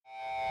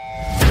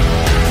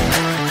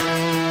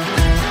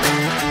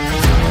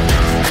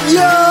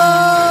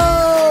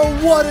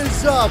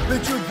is up?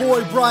 It's your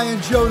boy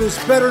Brian Jonas,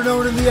 better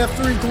known in the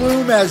F3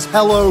 Gloom as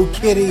Hello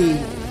Kitty.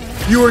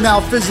 You are now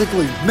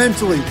physically,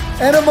 mentally,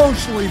 and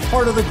emotionally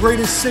part of the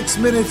greatest 6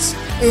 minutes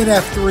in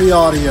F3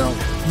 audio.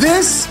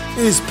 This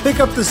is Pick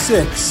Up the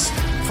Six.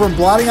 From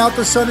blotting out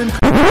the sun and...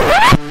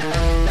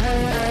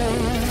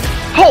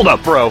 Hold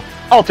up, bro.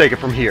 I'll take it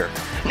from here.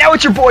 Now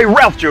it's your boy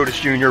Ralph Jonas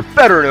Jr.,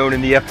 better known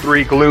in the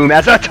F3 Gloom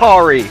as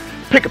Atari.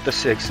 Pick Up the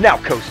Six, now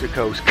coast to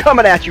coast,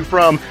 coming at you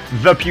from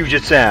the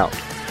Puget Sound.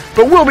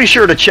 But we'll be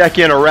sure to check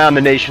in around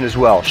the nation as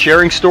well,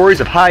 sharing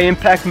stories of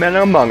high-impact men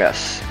among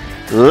us.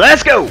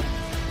 Let's go!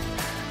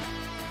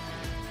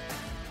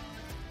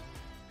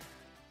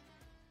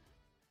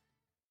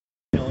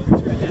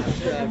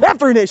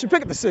 F3 Nation,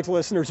 Pick Up the Six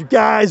listeners, you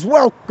guys,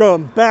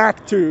 welcome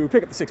back to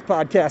Pick Up the Six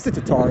podcast. It's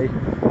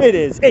Atari. It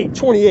is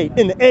 8:28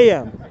 in the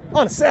a.m.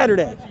 on a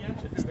Saturday.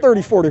 It's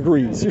 34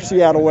 degrees. Your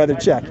Seattle weather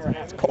check.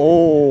 It's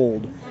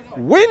cold.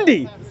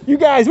 Windy. You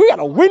guys, we got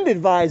a wind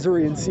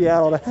advisory in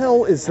Seattle. The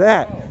hell is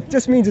that?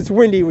 Just means it's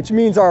windy, which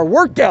means our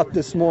workout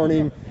this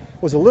morning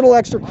was a little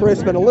extra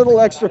crisp and a little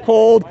extra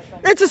cold.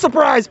 It's a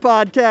surprise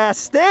podcast.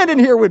 Standing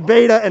here with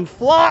Beta and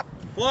Flop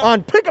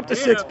on Pick Up the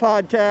Six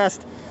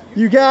podcast.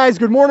 You guys,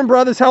 good morning,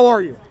 brothers. How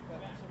are you?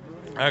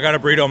 I got a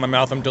burrito in my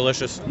mouth. I'm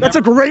delicious. That's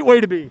a great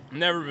way to be.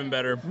 Never been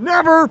better.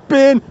 Never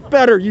been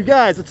better. You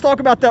guys, let's talk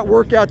about that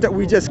workout that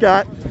we just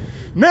got.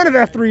 Men of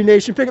F3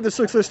 Nation, Pick Up the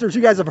Six listeners,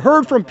 you guys have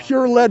heard from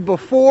Pure Lead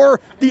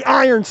before. The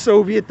Iron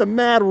Soviet, the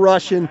Mad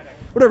Russian,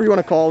 whatever you want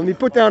to call him. He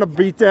put down a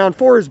beatdown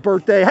for his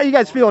birthday. How you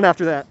guys feeling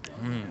after that?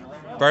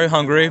 Very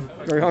hungry.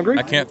 Very hungry?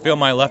 I can't feel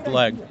my left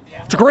leg.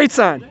 It's a great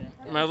sign.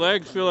 My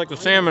legs feel like the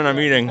salmon I'm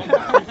eating.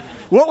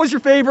 What was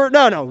your favorite,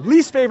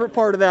 least favorite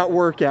part of that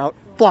workout?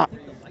 Flop.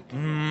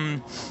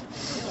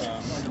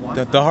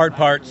 The hard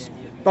parts.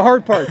 The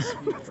hard parts.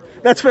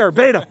 That's fair.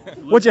 Beta,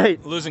 what'd you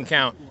hate? Losing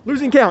count.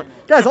 Losing count.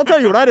 Guys, I'll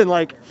tell you what I didn't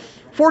like.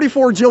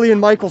 44 Jillian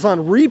Michaels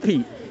on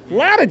repeat. A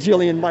lot of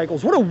Jillian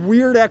Michaels. What a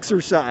weird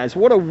exercise.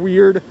 What a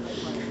weird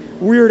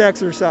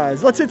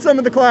exercise. Let's hit some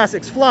of the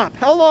classics. Flop,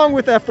 how long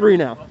with F3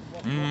 now?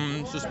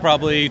 This is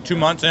probably 2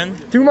 months in.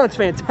 2 months,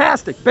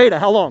 fantastic. Beta,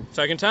 how long?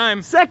 Second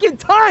time. Second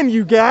time,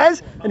 you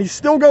guys. And he's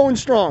still going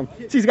strong.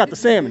 See, he's got the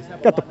salmon.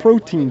 Got the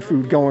protein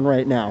food going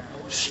right now.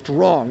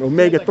 Strong,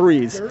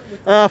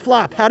 omega-3s.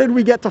 Flop, how did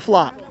we get to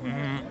Flop?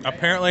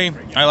 Apparently,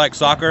 I like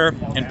soccer,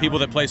 and people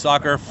that play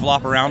soccer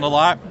flop around a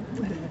lot.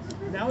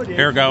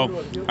 Here we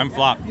go. I'm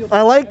Flop.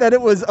 I like that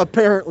it was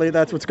apparently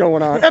that's what's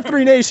going on.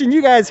 F3 Nation,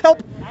 you guys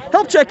help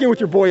check in with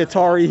your boy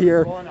Atari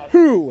here.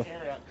 Who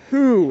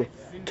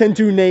can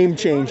do name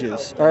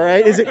changes? All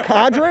right, is it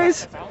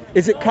cadres?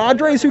 Is it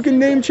cadres who can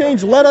name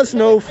change? Let us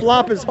know.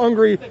 Flop is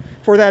hungry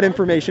for that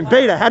information.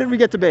 Beta, how did we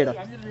get to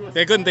Beta?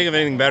 They couldn't think of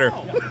anything better.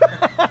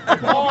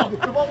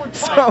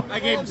 So, I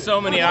gave so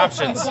many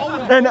options.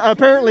 And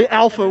apparently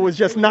Alpha was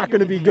just not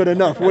going to be good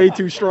enough. Way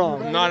too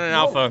strong. Not an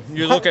alpha.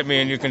 You look at me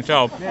and you can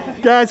tell.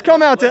 Guys,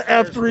 come out to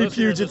F3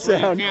 Puget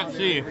Sound. You can't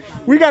see.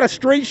 We got a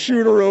straight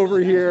shooter over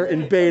here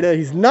in Beta.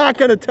 He's not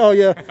going to tell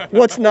you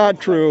what's not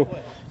true.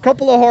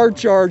 Couple of hard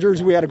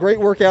chargers. We had a great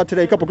workout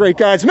today. Couple great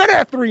guys. Men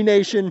of F3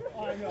 Nation.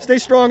 Stay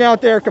strong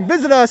out there. Come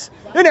visit us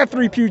in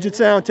F3 Puget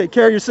Sound. Take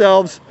care of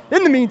yourselves.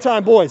 In the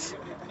meantime, boys,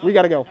 we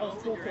got to go.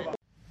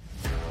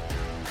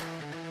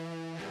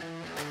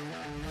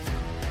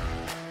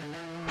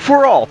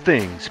 For all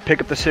things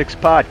Pick Up the Six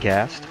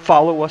podcast,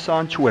 follow us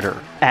on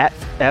Twitter at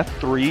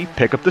F3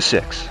 Pick Up the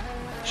Six.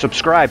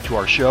 Subscribe to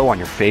our show on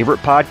your favorite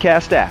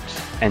podcast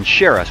apps and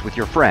share us with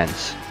your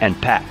friends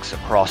and packs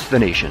across the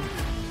nation.